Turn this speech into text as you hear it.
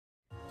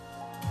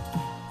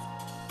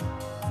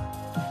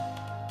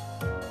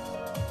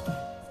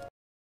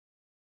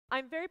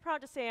I'm very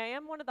proud to say I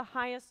am one of the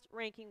highest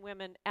ranking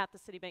women at the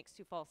Citibank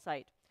Sioux Falls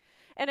site.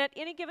 And at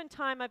any given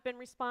time, I've been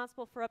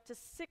responsible for up to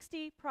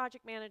 60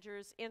 project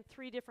managers in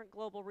 3 different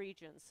global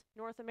regions,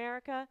 North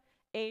America,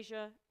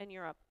 Asia, and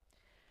Europe.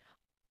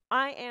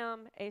 I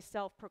am a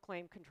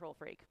self-proclaimed control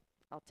freak,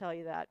 I'll tell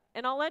you that.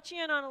 And I'll let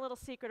you in on a little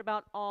secret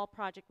about all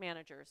project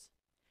managers.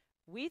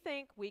 We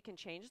think we can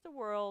change the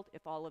world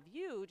if all of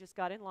you just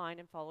got in line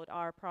and followed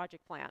our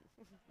project plan.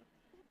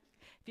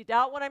 If you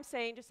doubt what I'm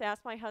saying, just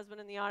ask my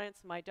husband in the audience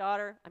and my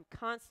daughter. I'm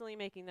constantly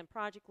making them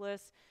project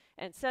lists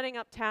and setting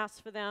up tasks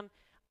for them.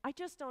 I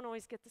just don't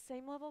always get the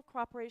same level of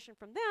cooperation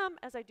from them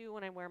as I do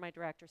when I wear my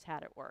director's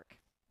hat at work.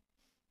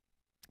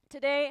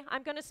 Today,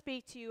 I'm going to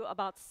speak to you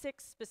about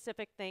 6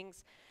 specific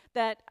things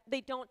that they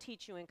don't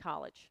teach you in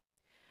college.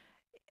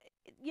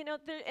 You know,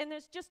 and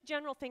there's just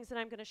general things that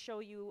I'm going to show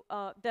you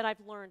that I've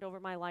learned over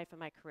my life and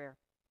my career.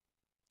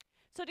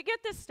 So to get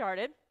this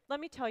started, let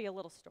me tell you a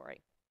little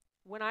story.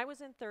 When I was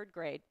in 3rd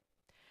grade,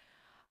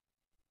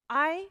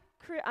 I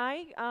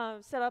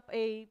set up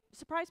a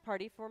surprise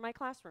party for my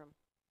classroom,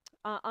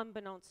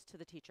 unbeknownst to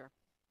the teacher.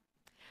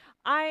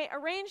 I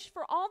arranged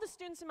for all the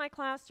students in my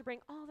class to bring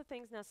all the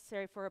things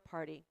necessary for a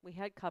party. We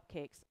had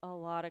cupcakes, a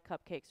lot of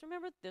cupcakes.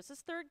 Remember, this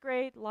is 3rd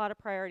grade, a lot of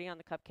priority on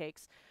the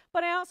cupcakes.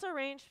 But I also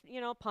arranged,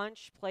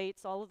 punch,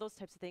 plates, all of those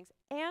types of things,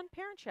 and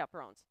parent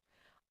chaperones.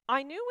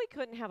 I knew we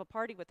couldn't have a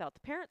party without the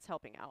parents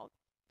helping out.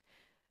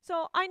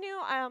 So I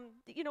knew,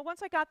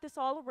 once I got this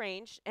all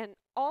arranged and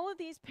all of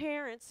these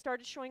parents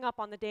started showing up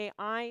on the day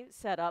I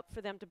set up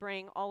for them to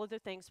bring all of their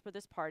things for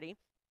this party.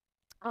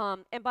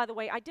 And by the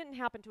way, I didn't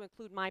happen to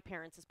include my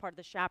parents as part of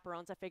the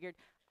chaperones. I figured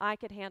I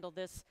could handle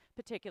this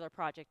particular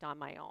project on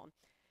my own.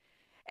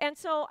 And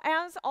so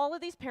as all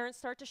of these parents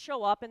start to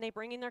show up and they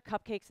bring in their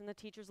cupcakes and the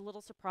teacher's a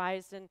little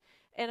surprised and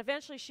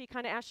eventually she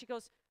kind of asked, she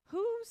goes,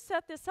 "Who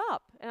set this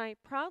up?" And I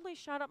proudly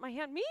shot up my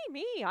hand, me,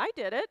 I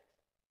did it.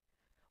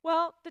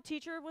 Well, the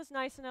teacher was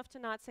nice enough to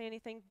not say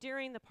anything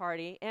during the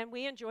party, and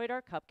we enjoyed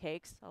our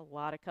cupcakes, a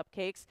lot of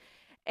cupcakes.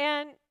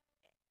 And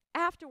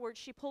afterwards,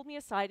 she pulled me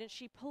aside and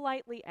she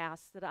politely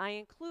asked that I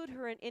include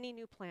her in any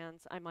new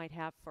plans I might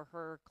have for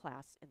her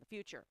class in the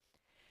future.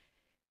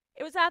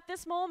 It was at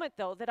this moment,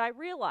 though, that I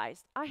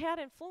realized I had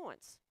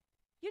influence.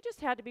 You just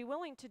had to be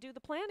willing to do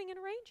the planning and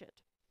arrange it.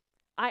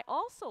 I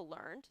also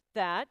learned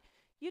that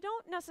you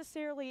don't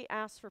necessarily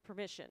ask for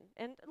permission.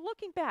 And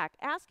looking back,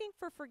 asking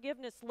for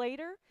forgiveness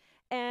later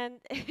and,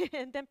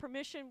 and then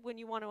permission when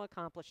you want to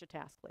accomplish a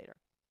task later.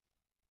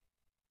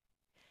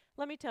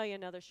 Let me tell you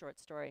another short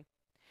story.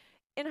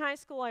 In high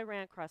school, I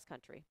ran cross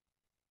country.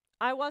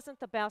 I wasn't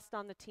the best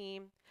on the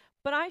team,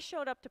 but I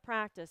showed up to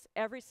practice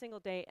every single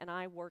day and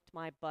I worked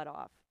my butt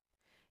off.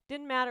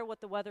 Didn't matter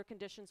what the weather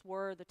conditions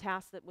were, the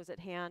task that was at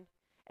hand,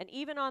 and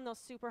even on those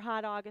super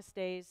hot August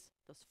days,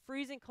 those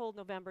freezing cold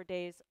November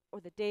days,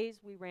 or the days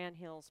we ran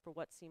hills for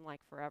what seemed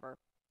like forever,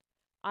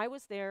 I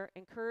was there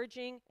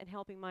encouraging and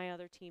helping my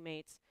other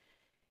teammates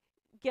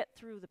get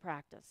through the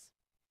practice.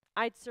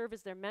 I'd serve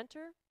as their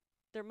mentor,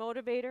 their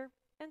motivator,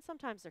 and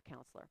sometimes their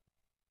counselor.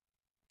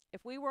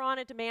 If we were on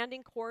a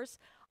demanding course,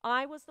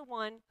 I was the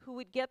one who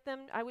would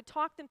I would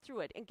talk them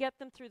through it and get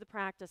them through the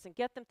practice and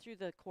get them through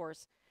the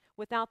course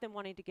without them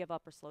wanting to give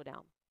up or slow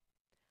down.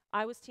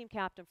 I was team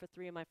captain for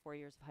 3 of my 4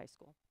 years of high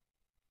school.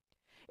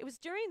 It was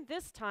during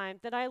this time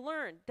that I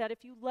learned that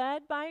if you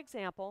led by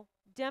example,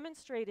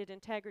 demonstrated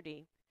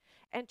integrity,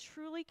 and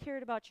truly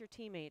cared about your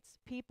teammates,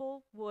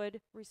 people would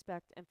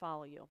respect and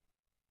follow you.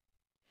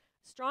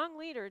 Strong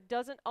leader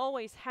doesn't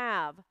always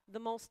have the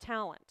most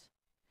talent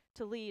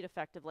to lead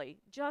effectively,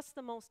 just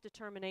the most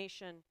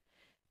determination,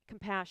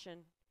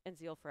 compassion, and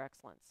zeal for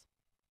excellence.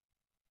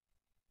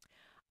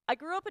 I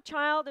grew up a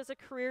child as a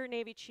career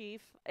Navy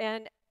chief,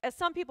 and as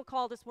some people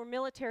called us, we're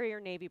military or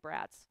Navy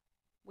brats.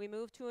 We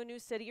moved to a new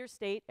city or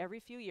state every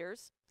few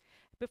years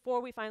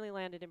before we finally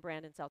landed in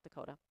Brandon, South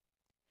Dakota.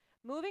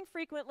 Moving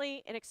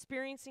frequently and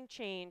experiencing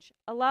change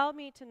allowed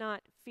me to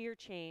not fear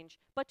change,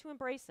 but to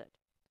embrace it,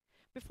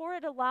 before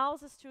it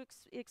allows us to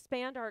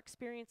expand our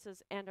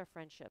experiences and our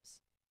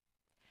friendships.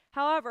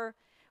 However,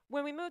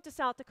 when we moved to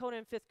South Dakota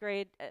in 5th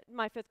grade,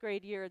 my 5th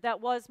grade year, that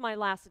was my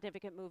last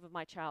significant move of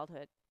my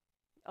childhood.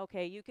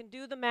 Okay, you can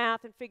do the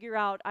math and figure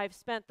out I've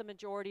spent the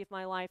majority of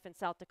my life in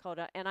South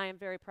Dakota, and I am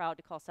very proud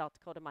to call South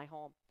Dakota my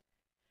home.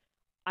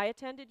 I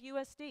attended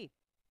USD,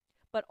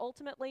 but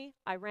ultimately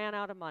I ran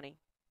out of money.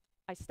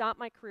 I stopped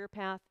my career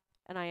path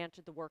and I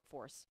entered the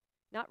workforce,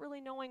 not really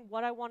knowing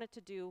what I wanted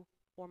to do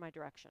or my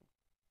direction.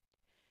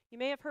 You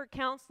may have heard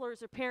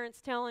counselors or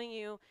parents telling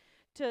you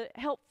to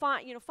help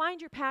find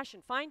your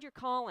passion, find your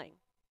calling.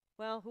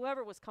 Well,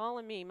 whoever was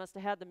calling me must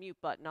have had the mute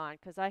button on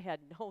because I had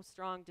no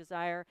strong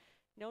desire,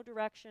 no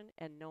direction,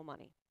 and no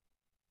money.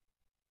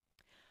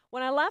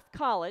 When I left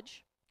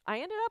college, I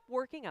ended up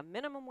working a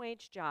minimum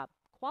wage job,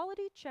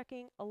 quality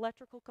checking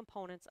electrical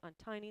components on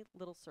tiny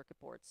little circuit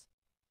boards.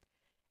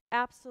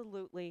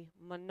 Absolutely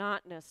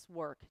monotonous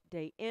work,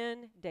 day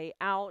in, day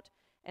out,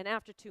 and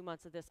after 2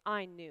 months of this,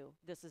 I knew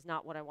this is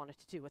not what I wanted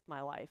to do with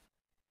my life.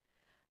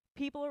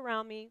 People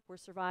around me were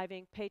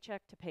surviving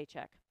paycheck to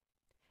paycheck.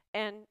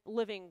 and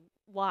living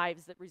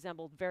lives that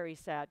resembled very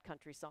sad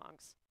country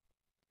songs.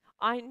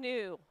 I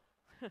knew,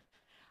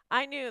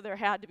 I knew there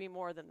had to be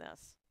more than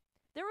this.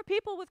 There were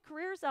people with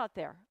careers out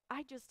there.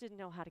 I just didn't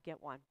know how to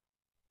get one.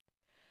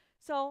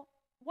 So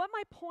what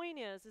my point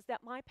is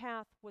that my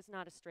path was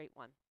not a straight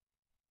one.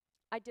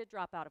 I did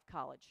drop out of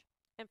college.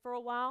 And for a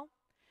while,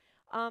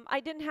 I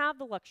didn't have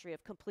the luxury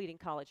of completing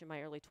college in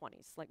my early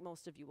 20s, like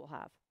most of you will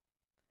have.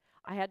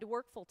 I had to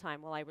work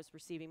full-time while I was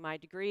receiving my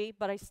degree,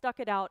 but I stuck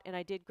it out and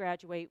I did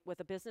graduate with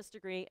a business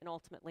degree and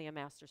ultimately a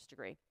master's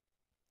degree.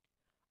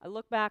 I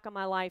look back on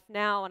my life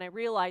now and I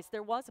realize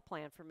there was a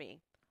plan for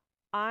me.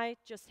 I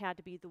just had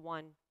to be the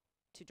one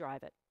to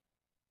drive it.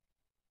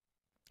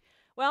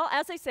 Well,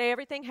 as I say,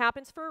 everything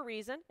happens for a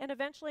reason, and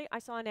eventually I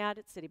saw an ad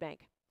at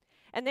Citibank.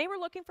 And they were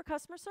looking for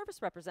customer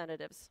service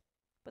representatives.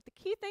 But the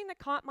key thing that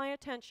caught my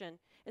attention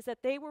is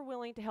that they were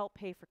willing to help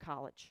pay for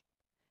college.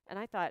 And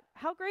I thought,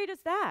 how great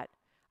is that?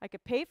 I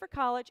could pay for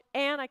college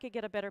and I could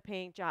get a better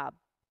paying job.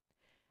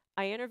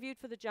 I interviewed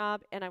for the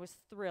job and I was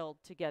thrilled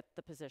to get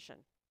the position.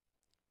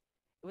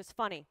 It was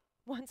funny.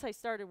 Once I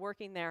started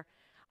working there,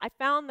 I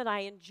found that I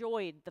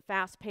enjoyed the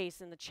fast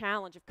pace and the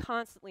challenge of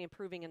constantly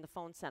improving in the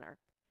phone center.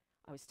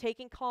 I was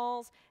taking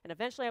calls, and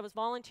eventually I was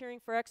volunteering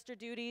for extra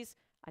duties.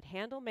 I'd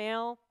handle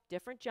mail,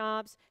 different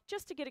jobs,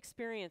 just to get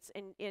experience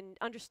and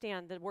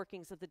understand the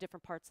workings of the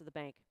different parts of the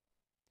bank.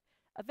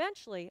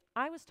 Eventually,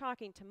 I was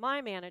talking to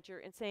my manager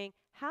and saying,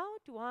 how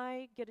do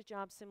I get a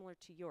job similar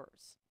to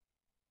yours?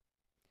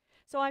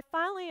 So I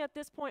finally, at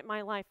this point in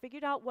my life,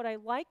 figured out what I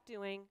liked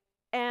doing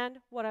and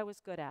what I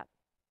was good at.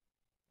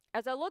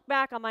 As I look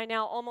back on my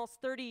now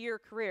almost 30-year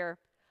career,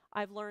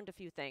 I've learned a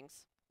few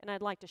things, and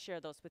I'd like to share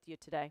those with you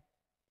today.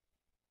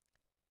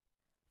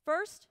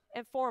 First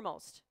and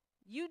foremost,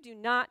 you do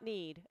not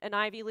need an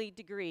Ivy League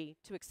degree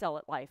to excel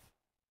at life.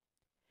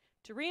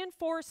 To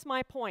reinforce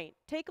my point,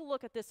 take a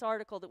look at this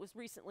article that was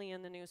recently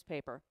in the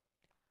newspaper.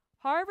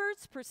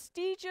 Harvard's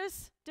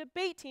prestigious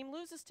debate team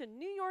loses to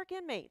New York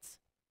inmates.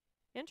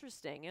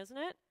 Interesting, isn't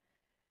it?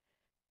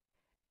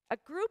 A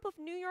group of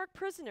New York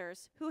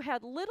prisoners who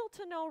had little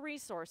to no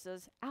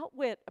resources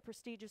outwit a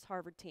prestigious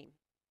Harvard team.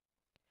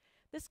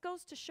 This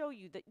goes to show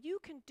you that you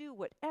can do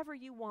whatever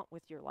you want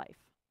with your life.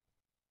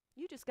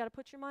 You just got to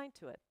put your mind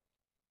to it.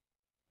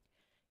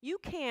 You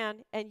can,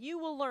 and you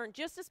will learn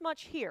just as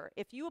much here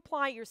if you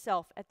apply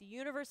yourself at the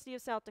University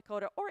of South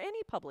Dakota or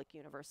any public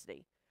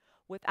university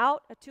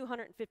without a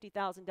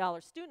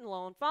 $250,000 student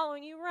loan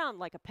following you around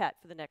like a pet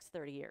for the next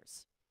 30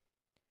 years.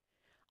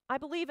 I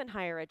believe in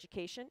higher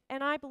education,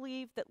 and I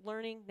believe that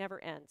learning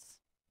never ends.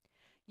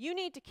 You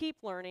need to keep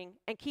learning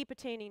and keep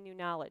attaining new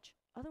knowledge.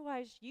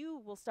 Otherwise,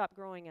 you will stop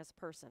growing as a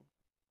person.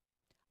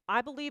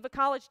 I believe a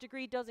college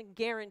degree doesn't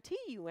guarantee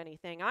you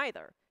anything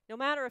either, no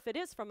matter if it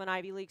is from an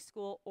Ivy League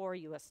school or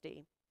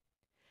USD.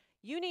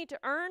 You need to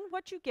earn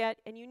what you get,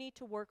 and you need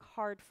to work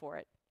hard for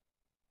it.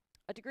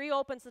 A degree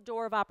opens the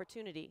door of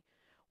opportunity.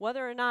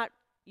 Whether or not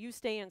you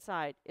stay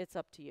inside, it's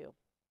up to you.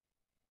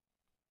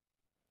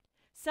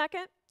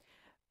 Second,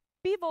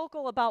 be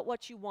vocal about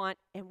what you want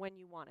and when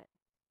you want it.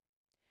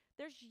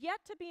 There's yet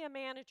to be a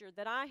manager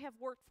that I have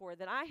worked for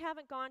that I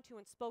haven't gone to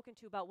and spoken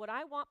to about what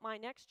I want my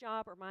next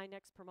job or my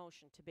next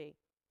promotion to be.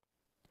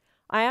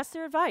 I ask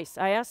their advice.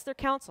 I ask their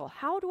counsel.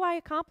 How do I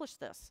accomplish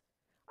this?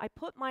 I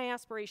put my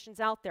aspirations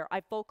out there.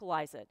 I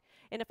vocalize it.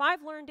 And if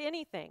I've learned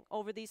anything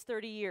over these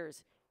 30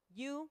 years,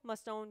 you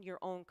must own your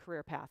own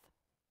career path.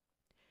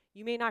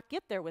 You may not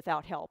get there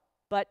without help,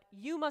 but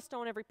you must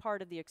own every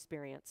part of the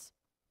experience.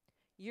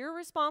 You're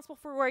responsible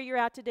for where you're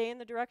at today and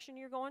the direction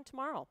you're going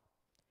tomorrow.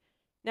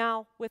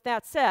 Now, with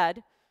that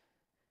said,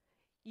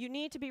 you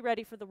need to be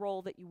ready for the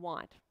role that you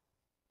want.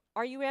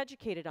 Are you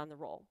educated on the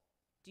role?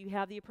 Do you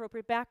have the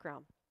appropriate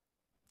background?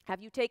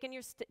 Have you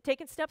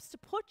taken steps to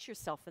put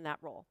yourself in that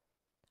role?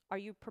 Are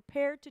you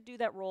prepared to do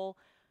that role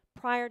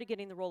prior to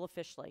getting the role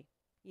officially?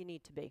 You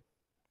need to be.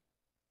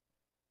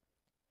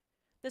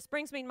 This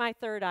brings me to my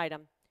third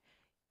item.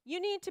 You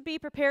need to be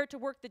prepared to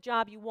work the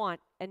job you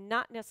want and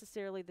not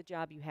necessarily the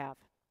job you have.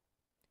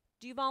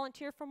 Do you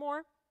volunteer for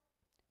more?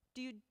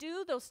 Do you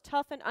do those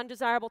tough and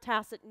undesirable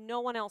tasks that no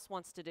one else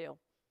wants to do?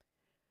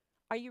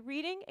 Are you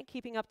reading and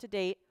keeping up to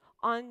date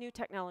on new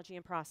technology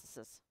and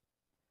processes?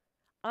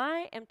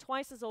 I am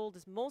twice as old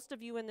as most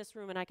of you in this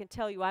room, and I can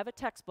tell you I have a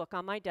textbook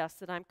on my desk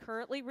that I'm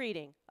currently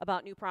reading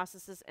about new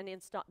processes and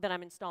that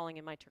I'm installing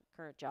in my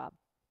current job.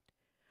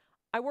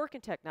 I work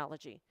in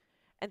technology,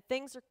 and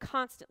things are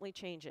constantly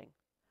changing.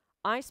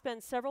 I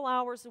spend several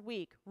hours a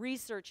week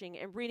researching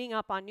and reading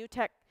up on new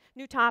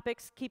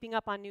topics, keeping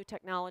up on new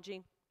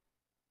technology.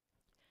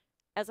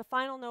 As a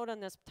final note on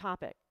this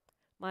topic,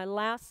 my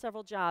last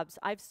several jobs,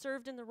 I've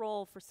served in the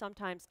role for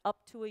sometimes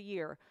up to a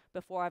year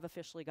before I've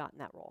officially gotten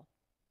that role.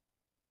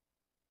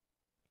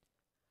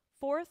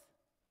 Fourth,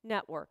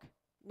 network,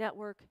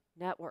 network,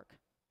 network.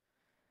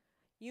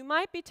 You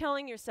might be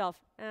telling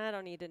yourself, I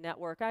don't need to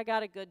network. I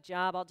got a good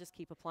job. I'll just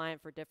keep applying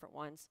for different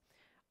ones.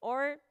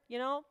 Or, you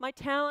know, my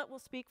talent will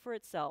speak for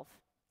itself.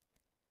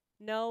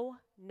 No,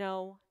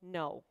 no,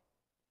 no.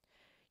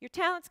 Your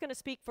talent's going to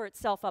speak for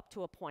itself up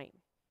to a point.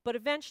 But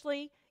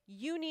eventually,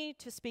 you need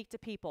to speak to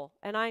people,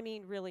 and I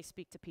mean really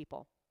speak to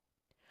people.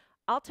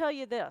 I'll tell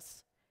you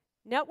this,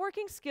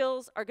 networking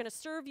skills are going to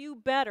serve you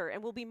better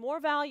and will be more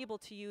valuable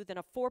to you than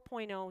a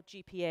 4.0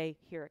 GPA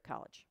here at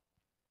college.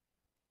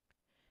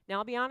 Now,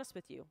 I'll be honest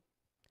with you.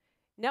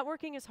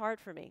 Networking is hard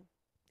for me.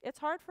 It's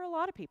hard for a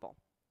lot of people.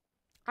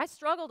 I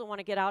struggle to want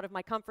to get out of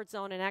my comfort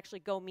zone and actually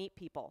go meet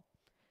people.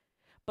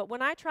 But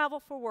when I travel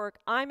for work,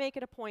 I make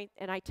it a point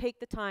and I take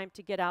the time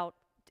to get out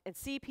and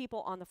see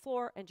people on the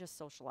floor and just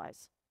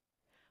socialize.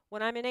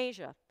 When I'm in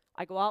Asia,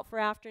 I go out for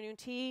afternoon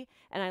tea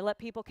and I let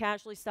people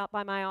casually stop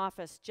by my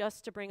office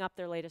just to bring up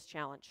their latest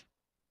challenge.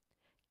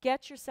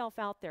 Get yourself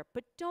out there,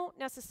 but don't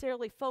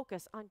necessarily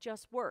focus on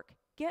just work.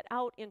 Get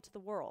out into the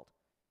world.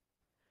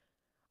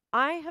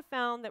 I have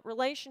found that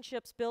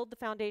relationships build the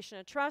foundation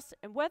of trust,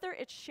 and whether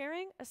it's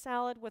sharing a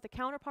salad with a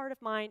counterpart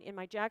of mine in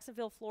my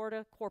Jacksonville,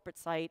 Florida corporate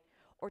site,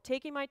 or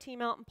taking my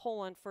team out in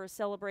Poland for a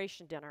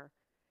celebration dinner,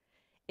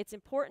 it's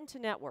important to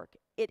network.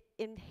 It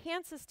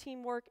enhances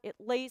teamwork. It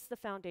lays the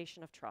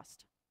foundation of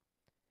trust.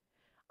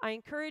 I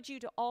encourage you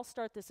to all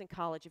start this in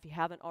college if you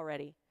haven't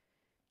already.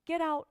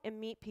 Get out and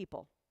meet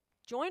people.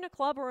 Join a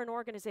club or an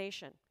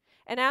organization.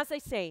 And as they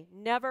say,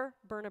 never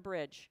burn a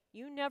bridge.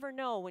 You never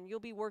know when you'll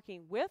be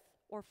working with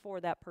or for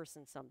that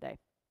person someday.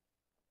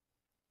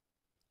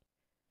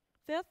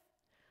 Fifth,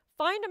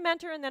 find a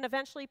mentor and then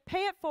eventually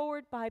pay it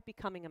forward by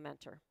becoming a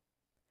mentor.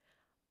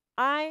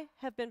 I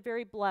have been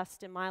very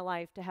blessed in my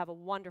life to have a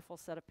wonderful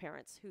set of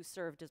parents who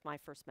served as my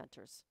first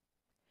mentors.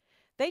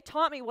 They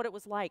taught me what it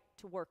was like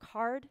to work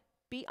hard,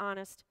 be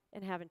honest,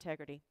 and have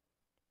integrity.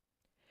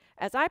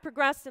 As I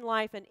progressed in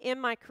life and in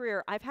my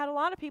career, I've had a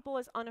lot of people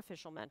as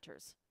unofficial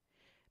mentors.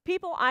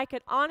 People I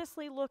could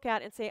honestly look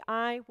at and say,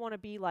 I want to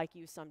be like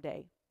you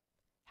someday.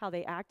 How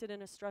they acted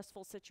in a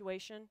stressful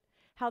situation,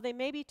 how they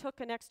maybe took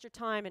an extra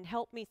time and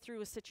helped me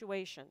through a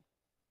situation,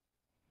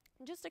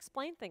 and just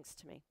explain things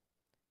to me.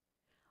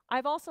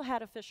 I've also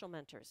had official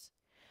mentors.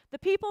 The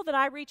people that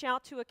I reach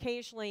out to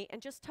occasionally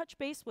and just touch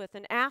base with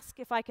and ask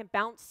if I can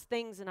bounce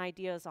things and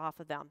ideas off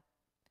of them.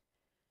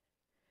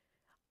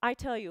 I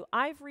tell you,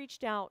 I've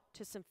reached out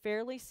to some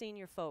fairly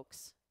senior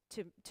folks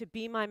to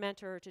be my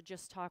mentor or to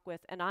just talk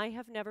with, and I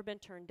have never been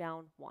turned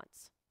down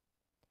once.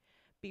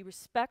 Be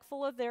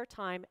respectful of their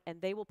time,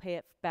 and they will pay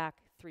it back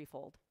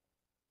threefold.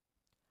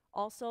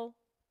 Also,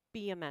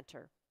 be a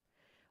mentor.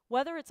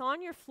 Whether it's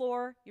on your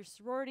floor, your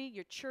sorority,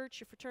 your church,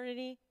 your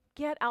fraternity,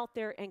 get out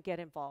there and get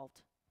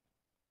involved.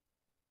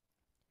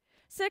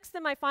 Sixth,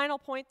 and my final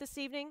point this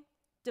evening,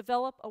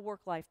 develop a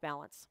work-life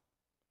balance.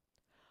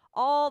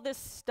 All this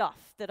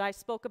stuff that I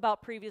spoke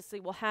about previously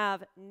will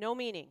have no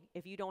meaning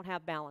if you don't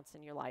have balance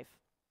in your life.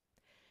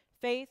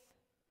 Faith,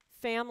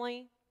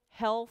 family,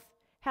 health,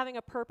 having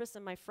a purpose,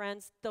 and my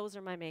friends, those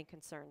are my main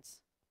concerns.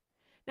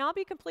 Now, I'll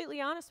be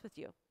completely honest with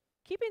you.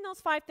 Keeping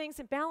those 5 things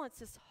in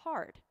balance is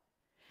hard.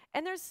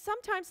 And there's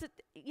sometimes that,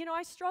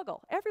 I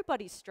struggle.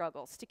 Everybody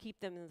struggles to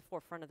keep them in the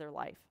forefront of their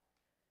life.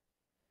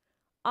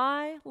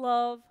 I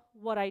love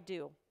what I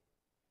do,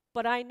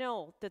 but I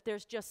know that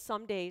there's just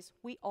some days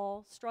we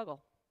all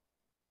struggle.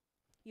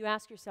 You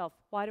ask yourself,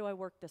 why do I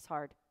work this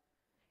hard?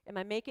 Am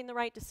I making the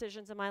right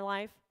decisions in my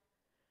life?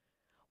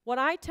 What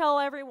I tell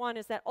everyone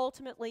is that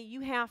ultimately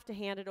you have to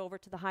hand it over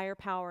to the higher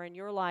power in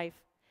your life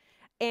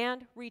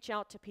and reach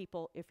out to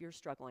people if you're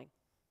struggling.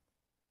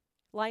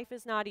 Life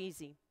is not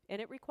easy, and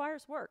it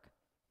requires work.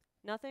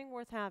 Nothing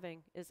worth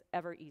having is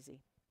ever easy.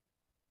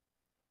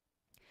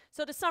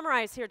 So to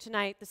summarize here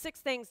tonight, the 6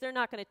 things they're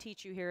not going to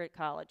teach you here at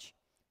college.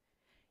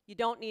 You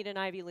don't need an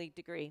Ivy League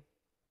degree.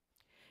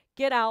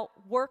 Get out,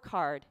 work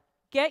hard,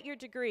 get your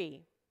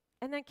degree,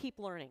 and then keep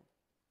learning.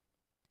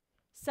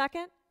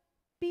 Second,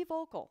 be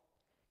vocal.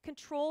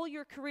 Control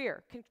your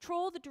career.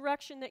 Control the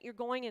direction that you're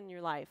going in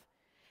your life.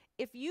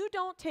 If you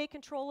don't take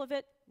control of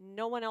it,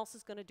 no one else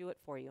is going to do it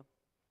for you.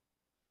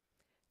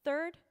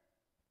 Third,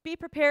 be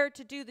prepared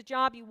to do the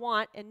job you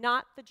want and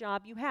not the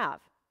job you have.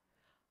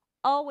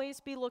 Always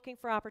be looking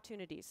for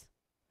opportunities.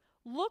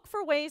 Look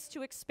for ways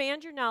to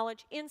expand your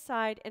knowledge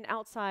inside and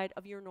outside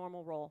of your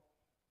normal role.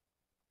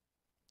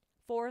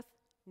 Fourth,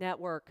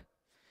 network.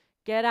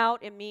 Get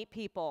out and meet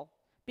people.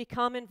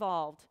 Become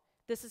involved.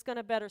 This is going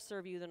to better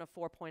serve you than a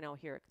 4.0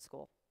 here at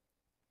school.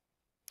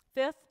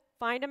 Fifth,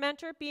 find a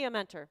mentor, be a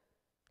mentor.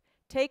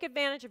 Take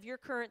advantage of your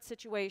current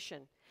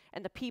situation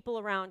and the people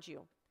around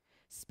you.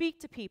 Speak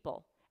to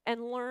people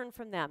and learn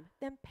from them,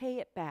 then pay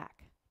it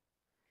back.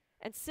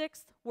 And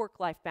sixth,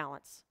 work-life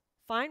balance.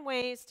 Find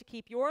ways to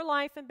keep your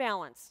life in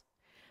balance.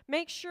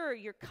 Make sure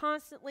you're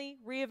constantly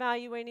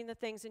reevaluating the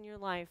things in your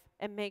life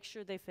and make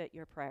sure they fit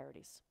your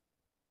priorities.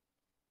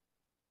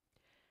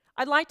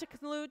 I'd like to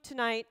conclude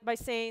tonight by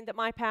saying that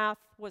my path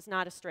was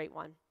not a straight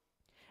one,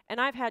 and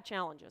I've had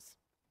challenges.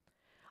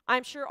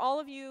 I'm sure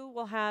all of you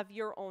will have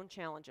your own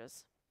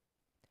challenges.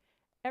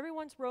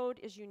 Everyone's road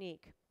is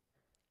unique.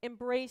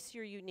 Embrace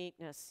your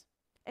uniqueness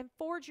and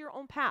forge your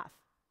own path.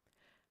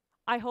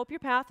 I hope your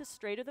path is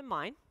straighter than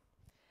mine,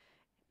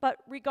 but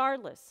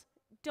regardless,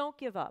 don't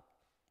give up.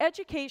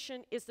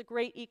 Education is the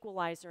great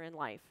equalizer in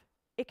life.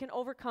 It can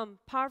overcome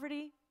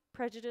poverty,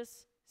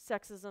 prejudice,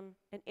 sexism,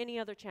 and any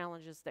other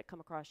challenges that come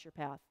across your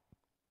path.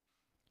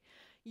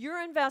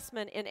 Your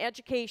investment in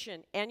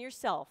education and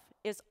yourself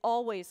is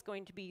always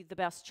going to be the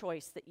best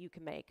choice that you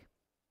can make.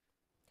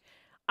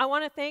 I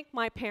want to thank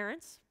my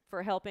parents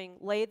for helping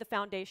lay the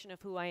foundation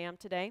of who I am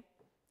today,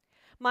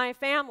 my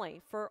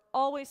family for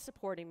always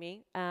supporting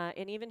me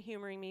and even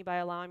humoring me by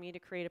allowing me to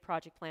create a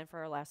project plan for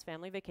our last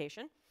family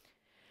vacation,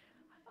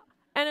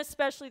 and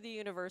especially the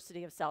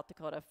University of South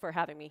Dakota for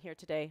having me here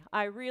today.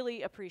 I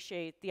really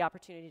appreciate the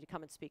opportunity to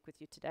come and speak with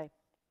you today.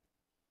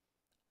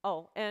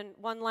 Oh, and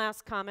one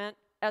last comment.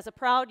 As a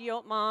proud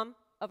Yote mom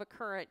of a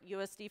current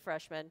USD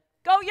freshman,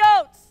 go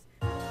Yotes!